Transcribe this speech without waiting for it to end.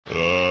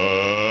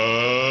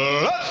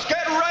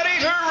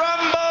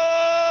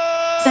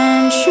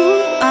Since you,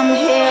 I'm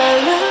here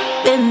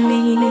loving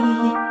me.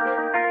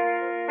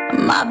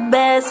 My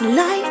best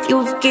life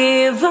you've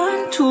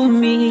given to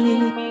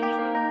me.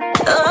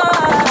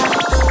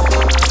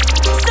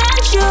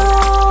 Since you,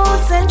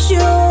 since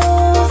you,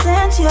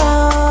 since you,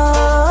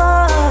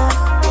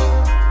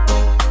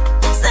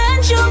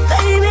 since you,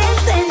 baby,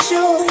 since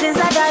you, since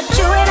I got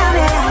you in my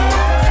life,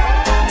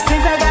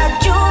 since I got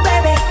you,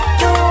 baby,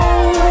 you,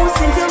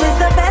 since you is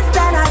the best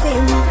that I've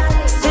been.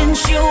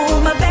 Since you,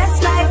 my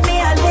best life me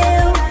I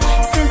live.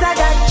 Since I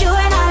got you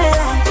in my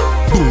life,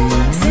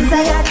 since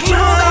I got you,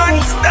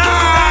 baby,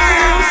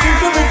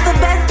 since you is the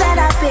best that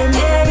I've been.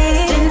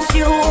 Since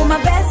you, my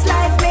best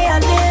life me I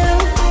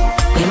live.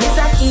 Him is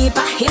a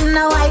keeper, him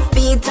no wife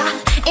beater.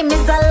 Him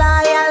is a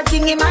loyal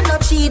king, him a no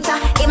cheater.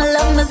 Him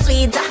love me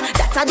sweeter,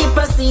 that's a the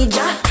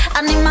procedure.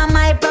 And him a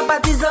my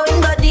property, so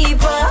him go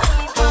deeper.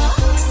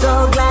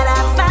 So glad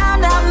I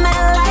found a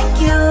man like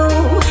you.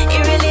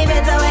 It really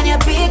better when you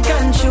pick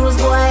and choose.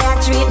 Boy, I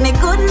treat me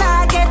good,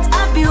 now I get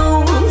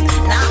abused.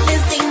 Now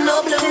this thing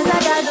no blue. Since I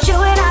got you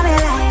in my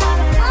life,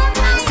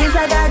 since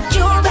I got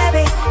you,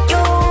 baby,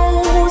 you,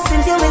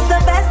 since you is the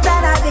best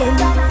that I've been.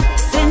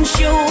 Since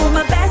you,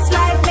 my best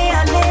life me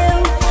I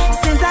live.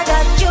 Since I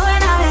got you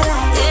in my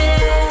life,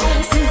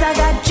 since I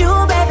got you,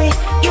 baby,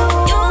 you,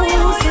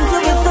 since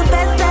you is the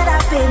best that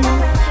I've been.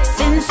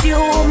 Since you,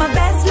 my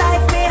best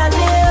life me I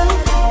live.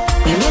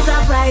 Him is a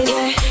price,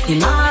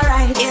 him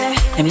alright,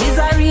 him is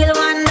a real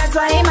one, that's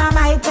why him a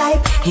my type.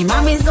 Him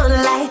a me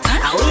sunlight,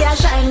 and we a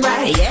shine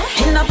bright.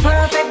 Him not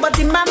perfect, but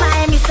him a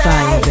my me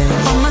side.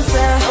 For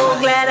myself, so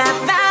glad I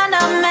found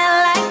a man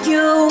like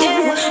you.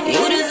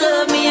 You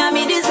deserve me, and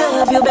me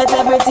deserve you. Bet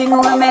everything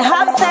when me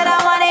have said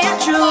I want it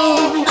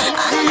true.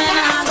 And then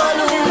I go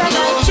lose, I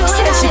got you.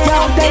 Say she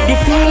can't take the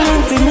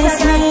feeling for miss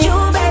me,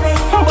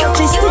 but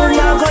she still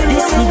not got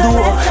this me do.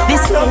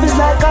 This love is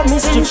like a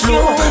mystery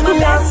flow.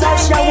 Last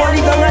night she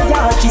wanted on a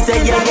yard. She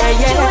said yeah, yeah,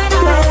 yeah.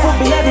 Now put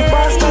me at the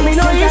boss, coming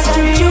on the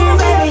street.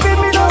 Baby,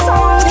 me know so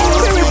hard.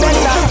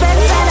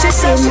 She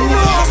said she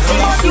knows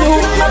you.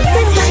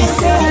 She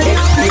said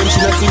explain, she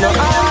don't see no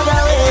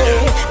other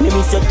way. Me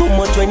miss you too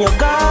much when you're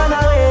gone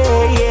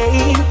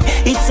away.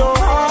 It's so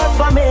hard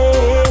for me.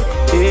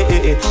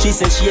 She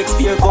said she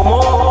experience come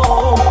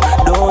home.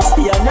 Don't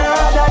stay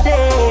another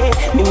day.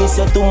 Me miss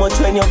you too much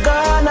when you're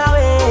gone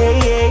away.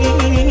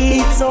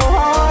 It's so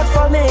hard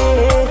for me.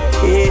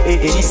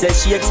 She said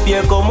she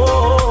experience come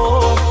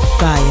home.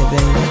 Fire,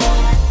 baby.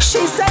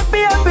 She said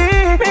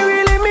baby, me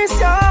really miss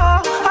you.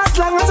 As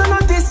long as you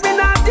not this, me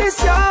not this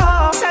you.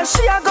 Said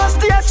she a go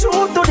stay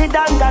true to the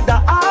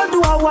dandada. I'll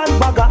do a one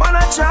bagger, man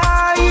I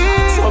try.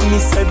 So me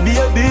said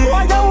baby,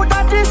 why you would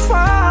that this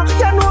far?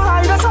 You know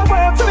how that's a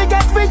work till we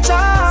get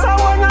richer. So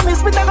when you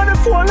miss me, take on the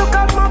phone, look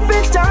at my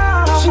picture.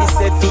 She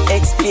said fi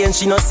explain,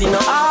 she no see no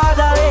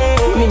other way.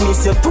 Me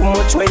miss you too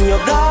much when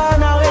you're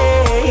gone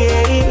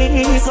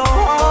away. It's so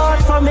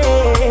hard for me,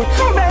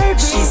 baby.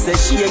 She said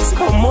she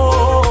come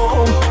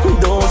home.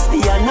 Don't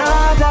stay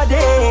another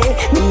day.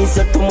 Me miss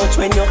you too much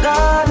when you're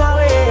gone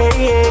away.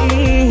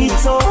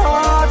 It's so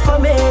hard for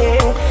me,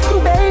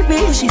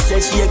 baby. She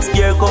said she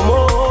experience come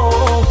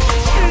home.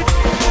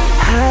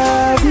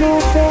 Have no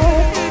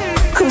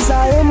fear, cause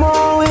I am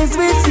always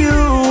with you.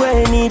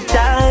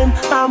 Anytime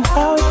I'm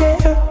out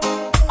there,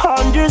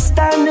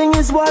 understanding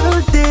is what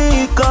I'll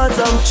take. Cause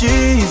I'm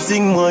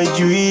chasing my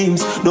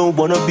dreams. Don't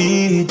wanna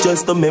be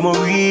just a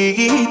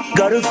memory.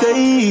 Gotta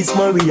face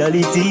my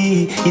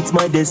reality. It's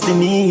my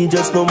destiny,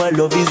 just know my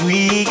love is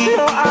weak.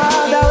 No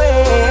other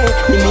way.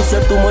 Me miss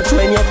you too much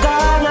when you're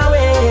gone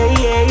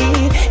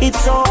away. It's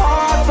so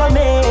hard for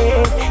me.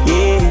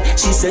 Yeah,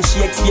 she said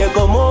she expect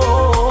come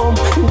home.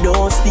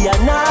 Don't stay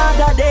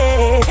another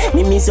day.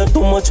 Me miss you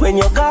too much when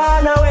you're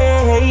gone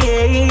away.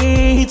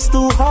 It's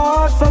too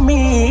hard for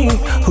me.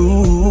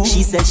 Ooh,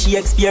 she said she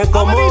expect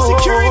come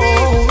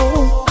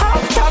home.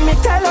 After me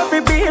tell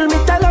every bill,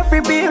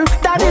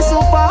 that is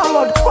so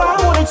forward. Why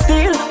would it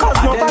still? Cause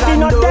nobody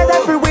not dead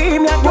every way.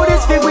 Me I do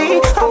this for we.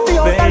 I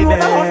feel I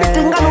know the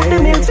thing, I know the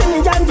milk. See me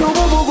and you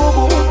go go go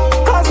go.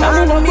 Cause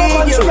money no go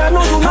country, I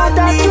know you mad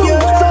at you.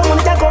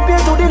 Someone can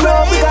compare to the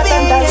love we got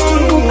and that's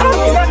true. I'm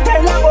here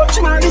tell you about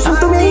you, man, listen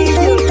to me.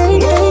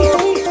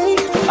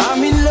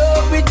 I'm in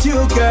love with you,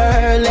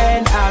 girl,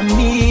 and I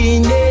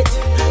mean it.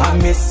 I'm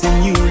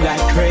missing you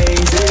like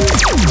crazy.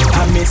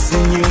 I'm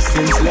missing you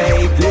since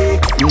lately.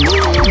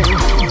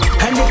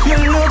 And if you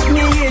look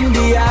me in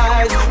the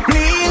eyes,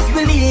 please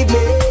believe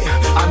me,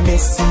 I'm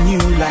missing you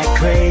like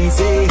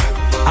crazy.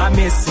 I'm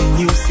missing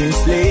you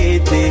since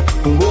lately.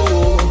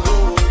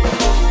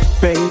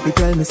 Baby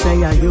girl, me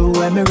say are you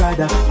and me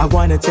rather. I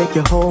wanna take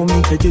you home,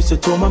 introduce you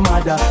to my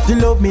mother. The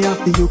love me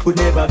after you could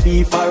never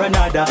be for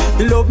another.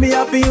 The love me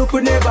after you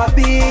could never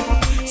be.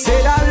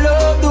 Said I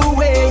love the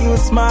way you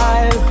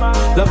smile.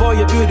 Love how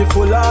you're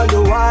beautiful all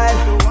the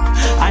while.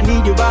 I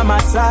need you by my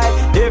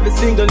side every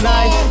single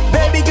night.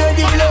 Baby girl,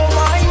 you blow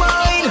my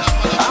mind.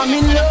 I'm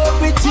in love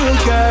with you,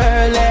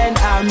 girl, and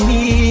I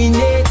mean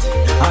it.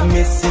 I'm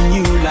missing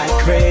you like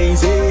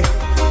crazy.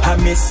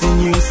 I'm missing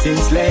you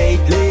since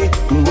lately.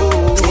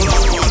 Whoa.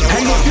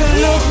 And if you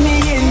look me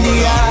in the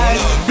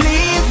eyes,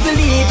 please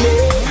believe me,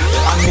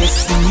 I'm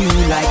missing you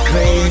like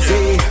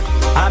crazy.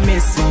 I'm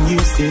missing you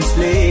since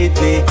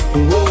lately.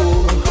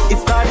 Whoa. It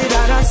started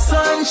on a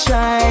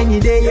sunshiny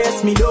day,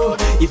 yes me know.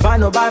 If I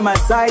know by my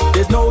side,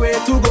 there's nowhere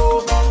to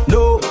go.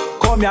 No,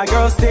 come here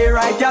girl, stay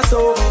right here.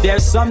 So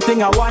there's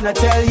something I wanna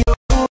tell you.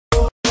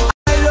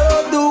 I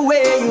love the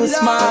way you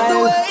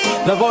smile.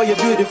 Love how you're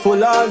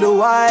beautiful all the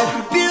while.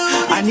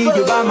 I need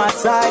you by my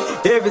side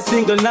every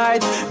single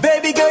night.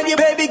 Baby girl, you're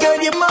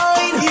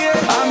mine.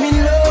 I'm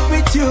in love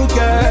with you,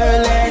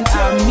 girl, and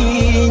I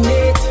mean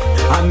it.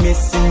 I'm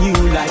missing you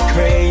like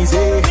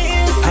crazy.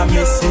 I'm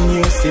missing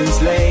you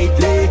since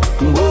lately.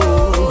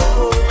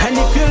 Whoa. And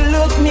if you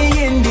look me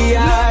in the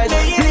eyes,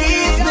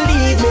 please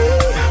believe me,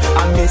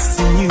 I'm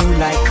missing you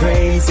like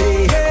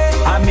crazy.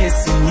 I'm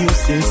missing you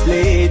since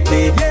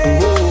lately.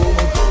 Whoa.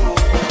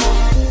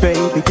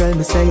 Baby girl,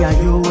 me say are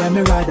you and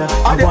me rather.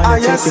 I wanna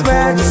take you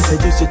home,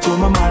 introduce you to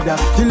my mother.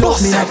 You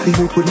love me happy,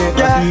 you could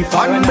never be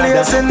for another.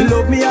 You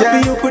love me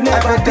happy, you could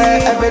never be.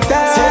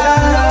 Say I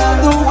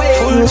love the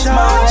way you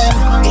smile.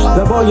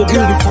 Love how you're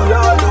beautiful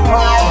all the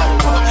while.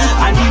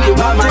 I need you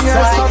by my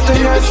side.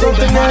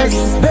 Something else.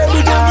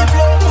 Baby girl, you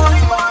blow my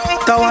mind.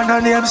 That one her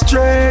name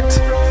straight.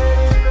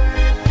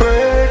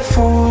 Bread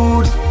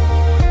food.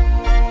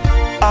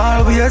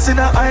 Always in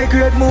a high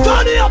grade mood.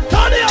 Turn it up.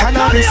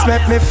 Cannabis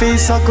make me feel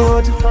so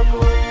good.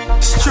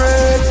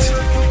 Straight.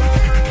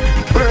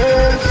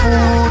 Bread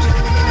food.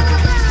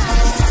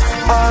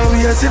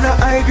 Always in a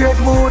high grade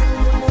mood.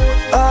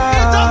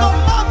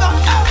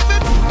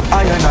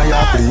 I and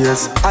I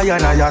place, I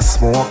and I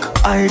smoke.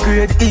 I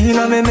grade in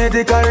on me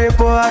medical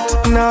report.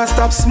 Now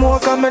stop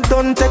smoke and me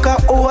don't take a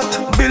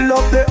oath. Build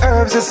up the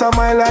herbs, it's on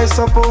my life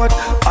support.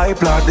 I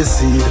plant the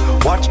seed,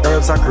 watch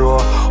herbs a grow.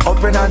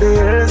 Up in the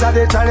hills of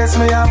the chalice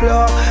me a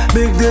blow.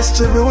 Big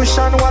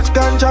distribution, watch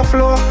ganja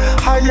flow.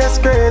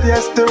 Highest grade,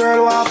 yes the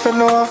world want to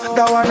know.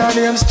 That one a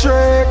name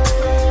straight.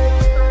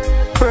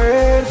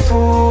 Bread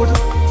food.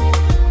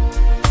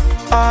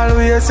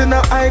 Always in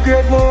a high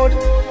grade mood.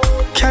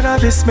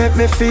 Cannabis make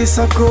me feel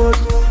so good.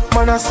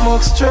 Man, I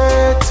smoke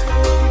straight.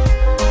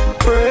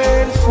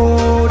 Brain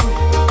food.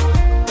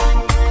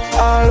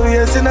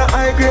 Always in a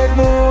high grade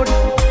mood.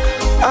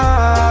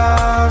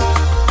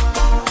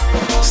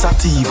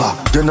 Sativa,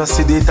 you know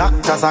see the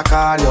doctors a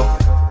call you.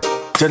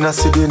 You know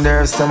see the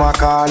nurse them a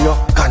call you.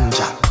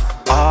 Ganja,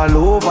 all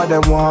over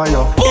them want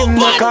you. In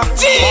the car,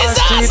 Wall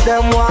Street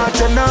them want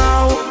you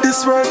now.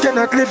 This world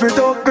cannot live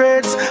without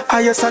grades.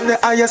 Highest and the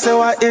highest,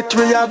 so I it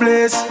real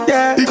blaze.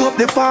 Yeah, pick up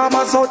the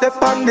farmers out there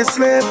on the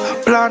slave.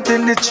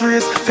 Planting the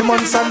trees for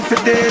months and for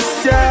days.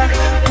 Yeah,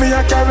 me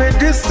I carry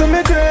this to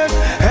me grave.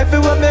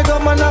 Everywhere me go,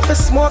 man, I fi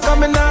smoke and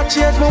me not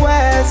change my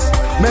ways.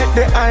 Make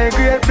the high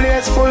grade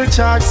blaze full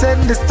charge.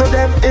 Send this to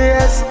them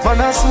ears.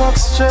 Man, I smoke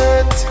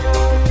straight.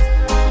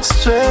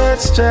 Straight.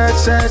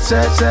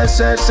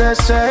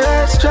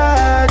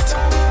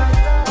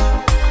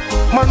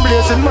 Man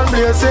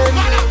blazing.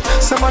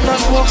 Some man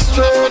that walk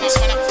straight.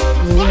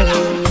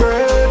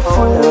 Bread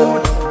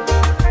food.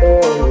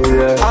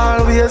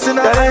 Always in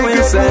a high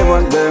grade say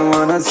what they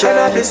wanna say.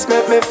 Cannabis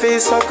make me feel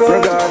so good.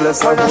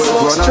 Regardless of man, I what's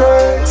smoke going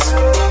straight.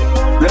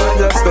 Let me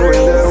just do it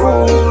their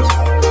road.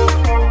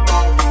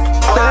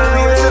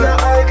 Always in a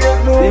high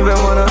grade mood. Even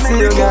wanna see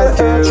you get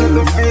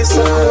killed.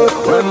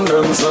 When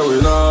them say we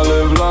not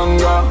live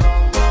longer,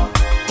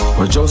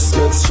 we just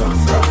get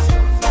stronger.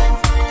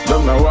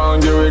 Them no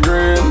want give we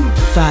green.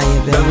 Fire,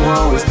 baby. Them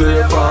want we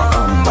stay for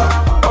amber.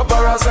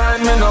 Upper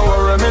side, me no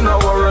worry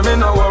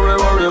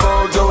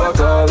about you at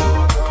all.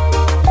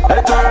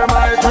 Hey,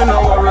 termite, we no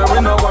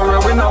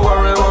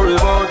worry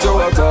about you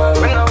at all.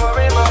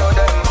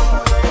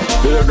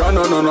 They're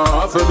gonna no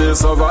have to be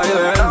so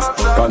violent.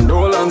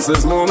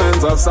 Condolences,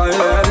 moments of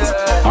silence.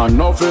 And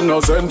nothing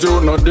innocent, you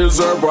not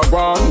deserve what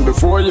one.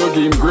 Before you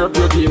give grape,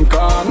 you give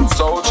calm.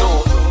 So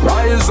true.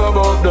 Rise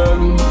above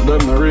them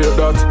rate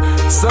that.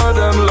 Say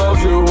them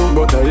love you,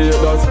 but I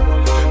hate that.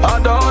 I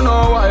don't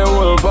know why you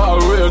will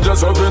fall away.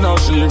 Just up in a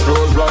sheep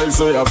clothes, like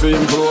say I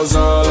feel close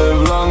and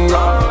live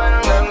longer.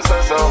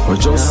 We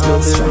just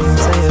get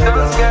stronger.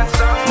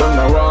 Them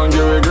no want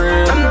give we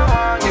green.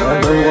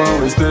 Them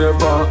want we stay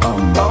for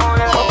amber.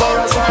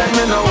 Upper side,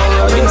 me no worry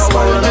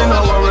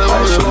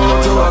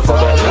about you at all.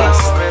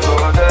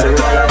 To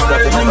realize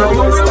that if you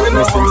don't stop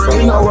missing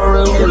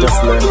someone, you just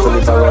learn to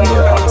live around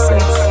your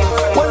absence.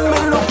 When me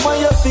look on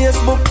your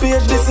Facebook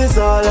page, this is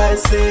all I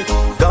see.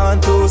 Gone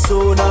too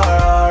soon or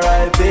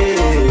R.I.P.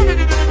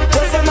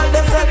 Just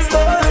another sad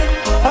story.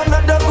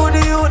 Another good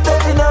youth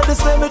dead in the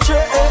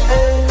cemetery.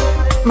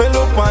 Me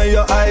look on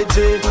your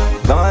IG.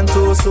 Gone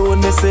too soon,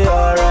 me say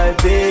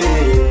R.I.P.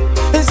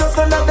 It's just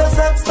another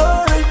sad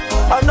story.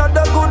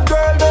 Another good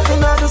girl dead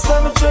in the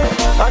cemetery.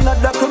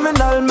 Another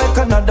criminal make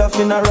another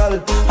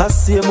funeral. I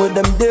same with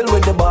them deal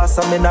with the boss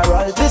and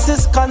mineral. This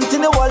is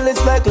continual,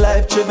 it's like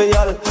life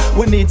trivial.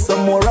 We need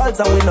some morals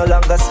and we no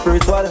longer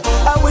spiritual.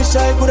 I wish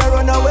I could have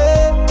run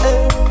away.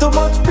 Too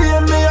much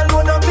pain, me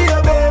alone a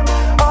baby.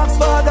 Ask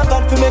Father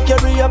God to make you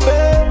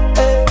reappear.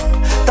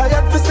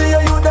 Tired to see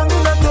you down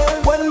in a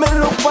day. When me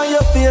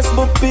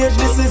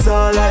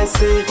all I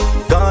see.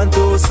 Gone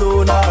too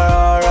soon or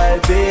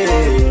R.I.P.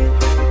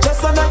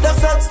 Just another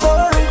sad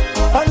story.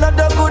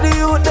 Another good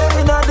youth there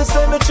in the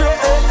cemetery.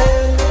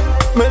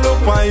 Me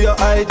look on your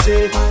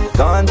IG.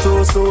 Gone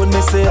too soon,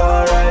 me say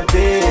R.I.P.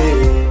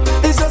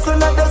 It's just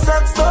another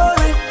sad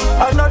story.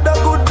 Another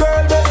good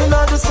girl there in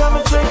the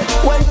cemetery.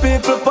 When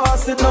people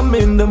pass it, I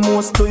mean the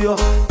most to you.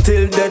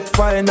 Till death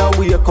find a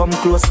way come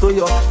close to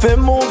you. Fi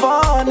move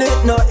on,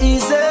 it not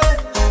easy.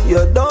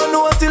 You don't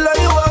know till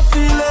you are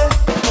feeling.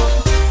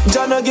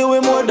 Jana give we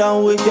more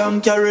than we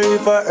can carry.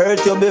 If I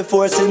hurt you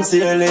before,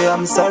 sincerely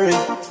I'm sorry.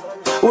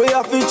 We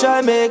have to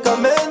try make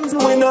amends.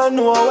 We don't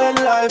know when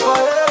life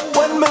ahead.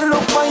 When me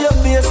look on your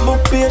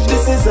Facebook page,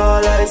 this is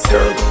all I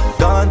say.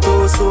 Gone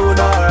too soon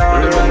or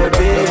R.I.P.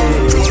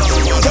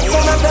 Just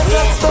another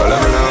sad story.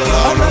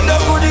 Another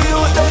good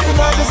youth that in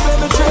the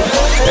cemetery.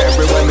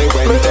 Everywhere me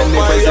went, any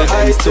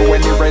residence to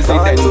any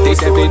resident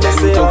is evident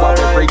to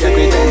every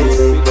evidence.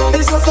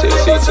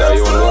 Cecile,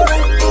 you know.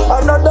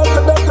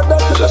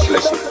 Just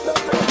listen.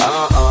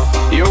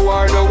 You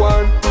are the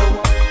one,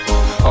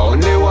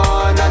 only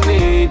one I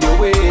need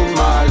you in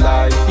my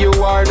life. You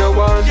are the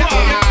one,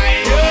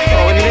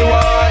 only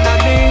one I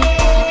need.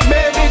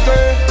 Baby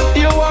girl,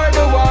 you are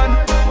the one,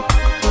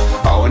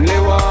 only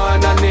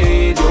one I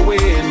need you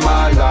in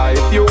my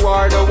life. You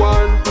are the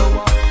one,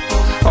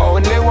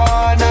 only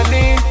one I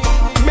need.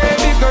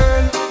 Baby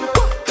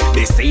girl,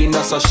 this ain't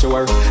not so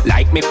sure.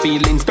 Like me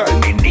feelings, girl,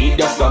 me need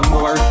you some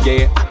more.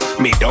 Yeah,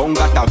 me don't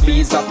got a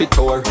visa for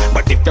tour,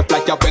 but if you fly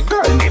away,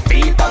 girl, me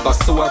feet I go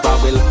sore.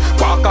 I will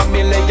walk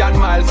 1,000,000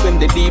 miles in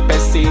the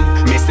deepest sea.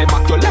 Me say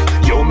immaculate,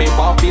 you me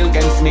want feel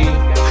against me.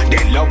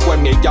 They love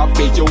when me up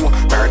for you.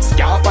 Birds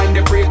can't find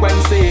the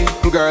frequency.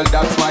 Girl,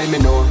 that's why me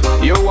know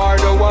you are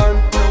the one,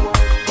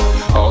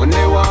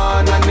 only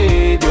one I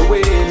need you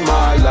in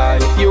my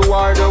life. You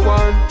are the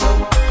one,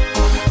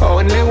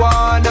 only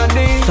one I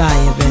need.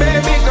 Fire,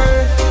 baby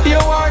girl, you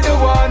are the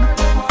one,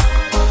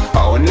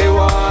 only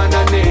one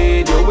I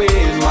need you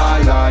in my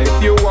life.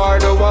 You are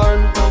the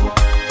one,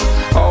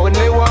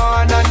 only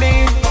one I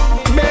need,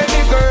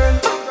 baby girl.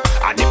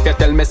 And if you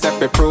tell me self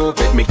to prove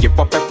it, me give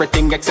up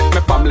everything except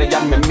my family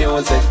and my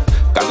music.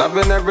 Cause I've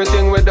been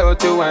everything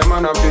without you, I'm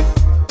unhappy.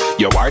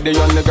 You are the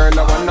only girl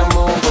I wanna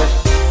move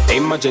with.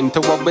 Imagine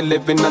to what we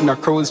living on a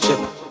cruise ship.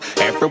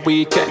 Every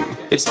weekend,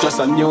 it's just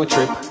a new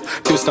trip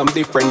to some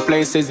different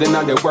places in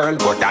the world.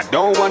 But I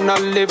don't wanna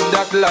live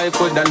that life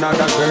with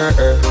another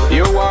girl.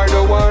 You are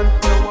the one,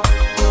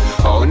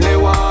 only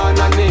one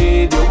I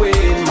need you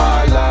in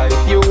my life.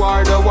 You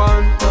are the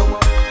one,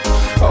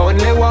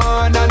 only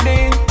one I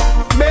need.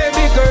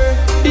 Baby girl,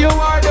 you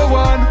are the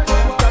one,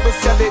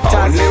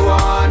 only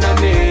one I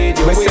need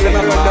you in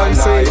my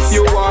life.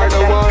 You are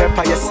the one,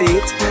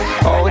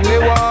 only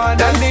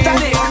one I need.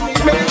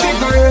 Baby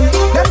girl,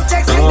 them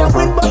checks in the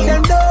wind, but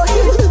them don't.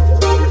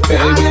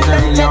 Baby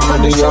girl, you're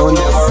the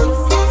only one.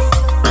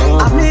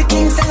 I'm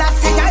making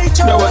Selassie I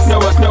chose. No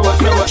what.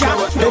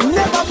 They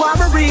never want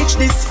to reach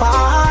this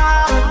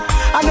far.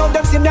 I know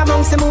them see me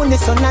amongst the moon, the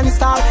sun and the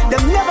star.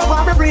 Them never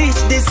want to reach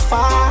this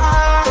far.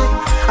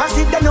 I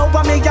see them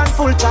over me and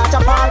full charge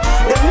apart.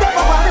 Them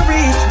never want to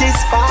reach this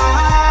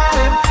far.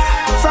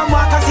 From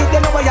what I see, they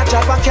know where you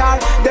drive a car.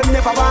 Them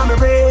never want me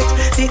reach.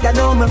 See, they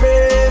know me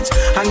reach.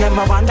 And them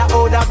I wonder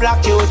how the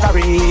black youth a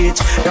reach.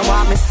 They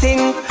want me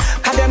sing,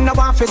 and them no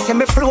want to see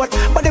me float.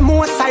 But the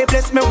most I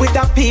bless me with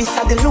a piece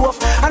of the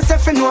loaf. And say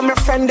if you know my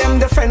friend, them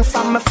the friend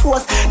from my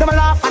force. Them a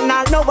laugh and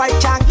I know I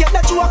can't get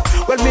the joke.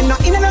 Well, me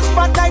not in a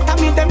spotlight, I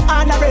mean them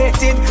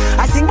underrated.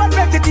 I sing but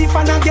repetitive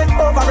and I get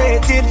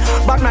overrated.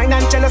 But mine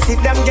and jealousy,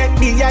 them get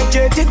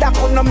dehydrated. I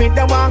could not meet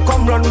them want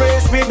come run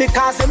race me.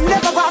 Because them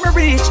never want me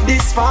reach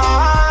this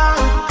far.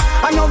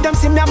 I know them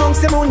see me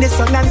amongst the moon, the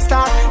sun and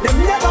star. Them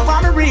never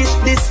want to reach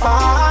this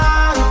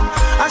far.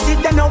 I see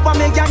them over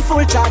me and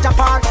full charge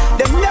apart.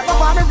 Them never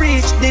want to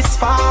reach this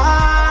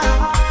far.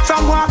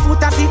 From one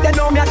foot I see them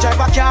know me a drive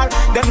a car.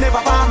 Them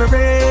never want me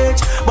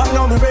reach, but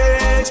now me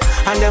reach.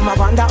 And them I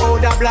wonder how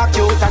the black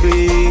youth a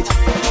reach.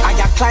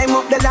 I climb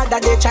up the ladder,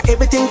 they try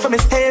everything for me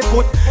stay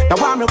put. Now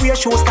want me wear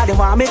shoes, cause they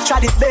want me try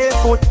it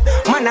barefoot.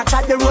 Man I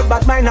try the road,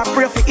 but mine I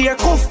pray for ear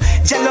cuff.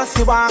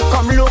 Jealousy want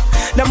come look.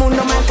 The moon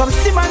no man come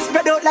see man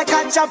spread out like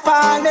a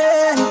Japan.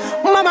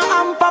 Mama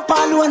and Papa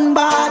alone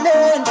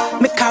ballin'.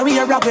 Me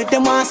career up with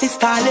them want see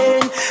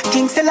Stalin.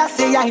 King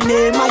Selassie I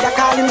name I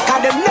call him.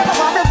 Cause them never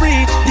want me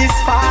reach this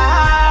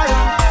far.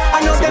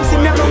 I know them see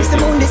me amongst the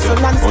moon, the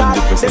sun and star.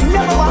 Them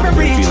never want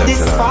me reach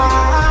this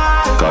far.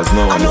 Cause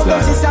no one is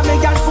lying,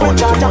 only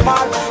to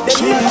money.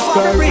 She's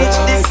perfect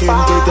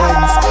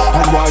impotence,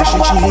 and why she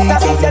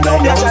cheats of the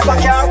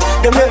innocence.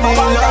 Many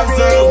loves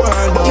her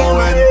world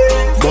knowing,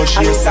 but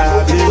she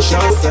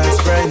establishes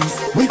as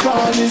friends. We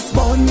call this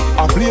bun,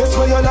 a place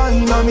where you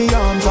line on me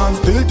arms and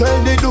still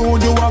tell the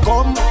dude you a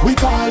come. We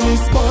call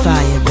this bun,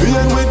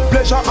 playing with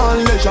pleasure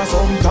and leisure,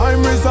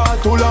 sometime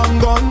resort to long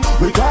gun.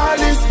 We call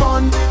this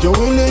bun, you're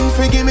willing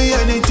to give me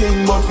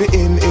anything, but for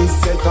him is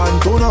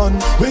second to none.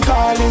 We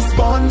call this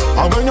bun,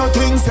 and when you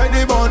think say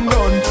the bun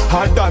done,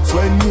 and that's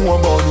when more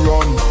bun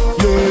run.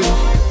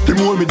 Yeah. The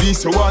more me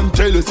this you want,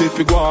 tell us if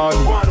you go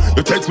on.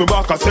 You text me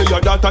back, I say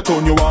your data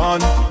turn you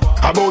on.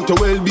 About your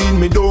well-being,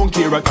 me don't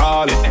care at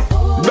all.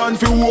 Done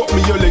fi walk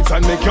me your legs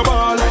and make you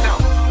ball.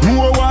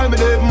 More while me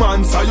never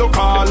answer your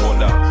call.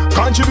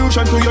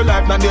 Contribution to your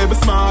life, not never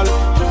small.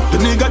 The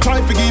nigga try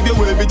to give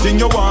you everything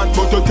you want,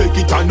 but you take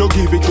it and don't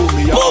give it to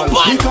me all.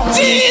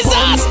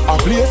 Jesus! A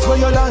place where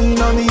you lying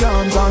on the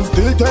arms and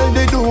still tell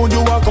the dude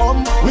you a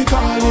come. We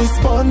call this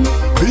fun.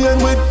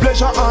 Playing with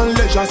pleasure and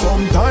leisure,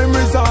 sometime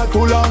resort to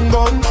long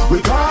gun. We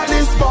call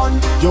this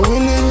fun. You're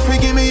willing to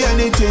give me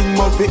anything,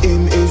 but for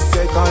him is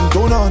second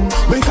to none.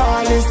 We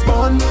call this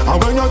fun.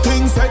 And when you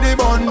think say the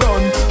bun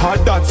done,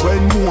 and that's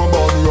when more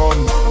bun run.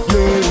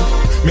 Yeah.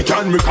 Me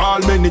can recall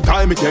many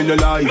times me tell you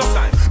lies.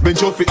 Been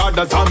sure for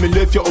others and me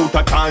left you out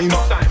of times.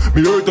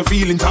 Me hurt the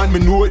feelings and me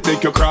know it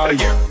make you cry.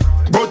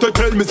 But you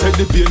tell me say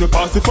the pain will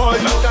pacify.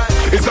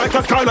 It's like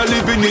a scholar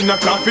living in a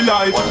coffee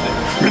life.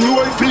 Me know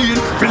I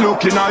feel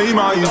looking at him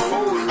eyes.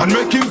 And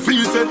make him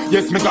feel say,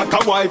 yes me got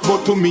a wife,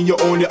 but to me you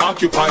only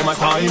occupy my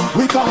time.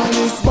 We call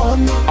this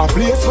fun. A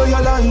place where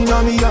you're lying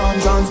on me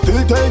arms and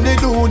still tell the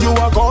dude you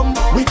a come.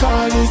 We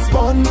call this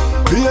fun.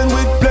 Playing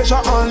with pleasure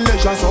and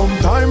leisure,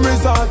 sometime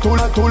resort to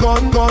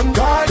London.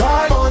 God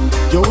fun.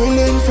 You're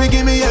willing to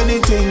give me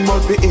anything, but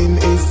for him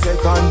is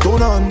second to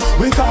none.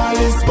 We call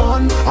this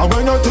fun. And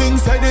when you think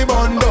say the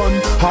bun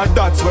done, and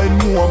that's when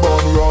more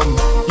bun run.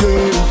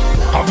 Yeah.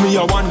 Have me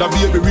a wonder,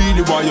 baby,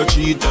 really why you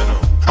cheat.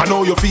 I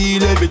know you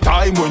feel every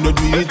time when you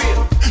do it.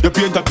 You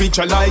paint a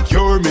picture like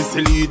you're Miss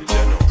Elite.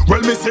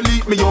 Well, Miss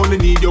Elite, me only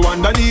need you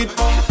underneath.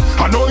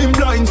 I know him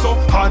blind, so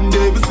hand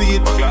never see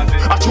it.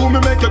 I true me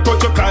make you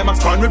touch your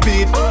climax and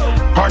repeat.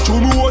 I true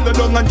me hold you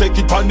down and take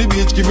it on the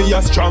beach. Give me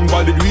a strong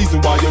valid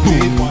reason why you do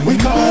it. We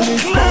call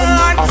this fun.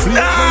 I feel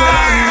like you're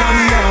lying on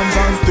the arms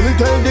and still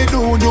tell the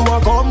dude you a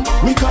come.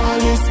 We call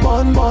this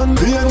fun.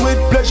 Playing with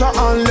pleasure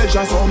and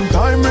leisure,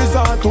 sometime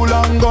resort to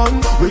long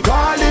gun. We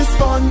call this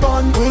fun.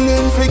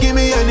 Willing to give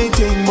me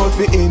anything, but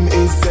for him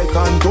is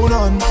second to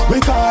none. We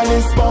call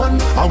this fun.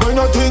 And when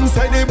you think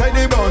say the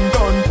bun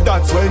done,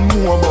 that's when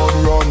more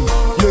bun run.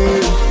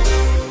 Yeah.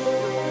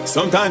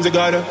 Sometimes you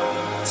gotta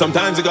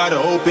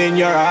open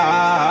your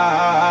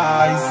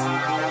eyes.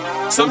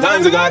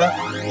 Sometimes you gotta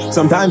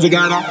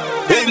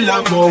be a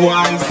lot more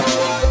wise.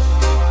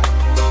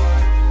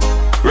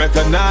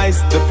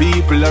 Recognize the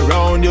people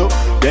around you,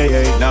 they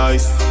ain't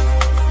nice.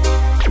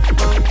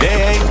 They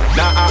ain't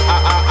nice.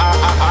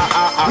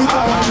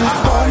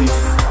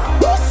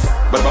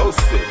 But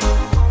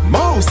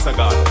most I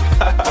got.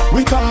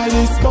 We call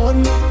this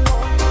fun.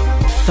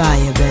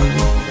 Fire,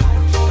 baby.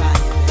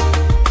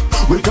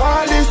 We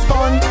call this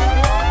fun.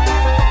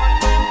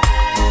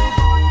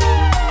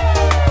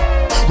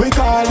 We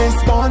call this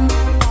fun.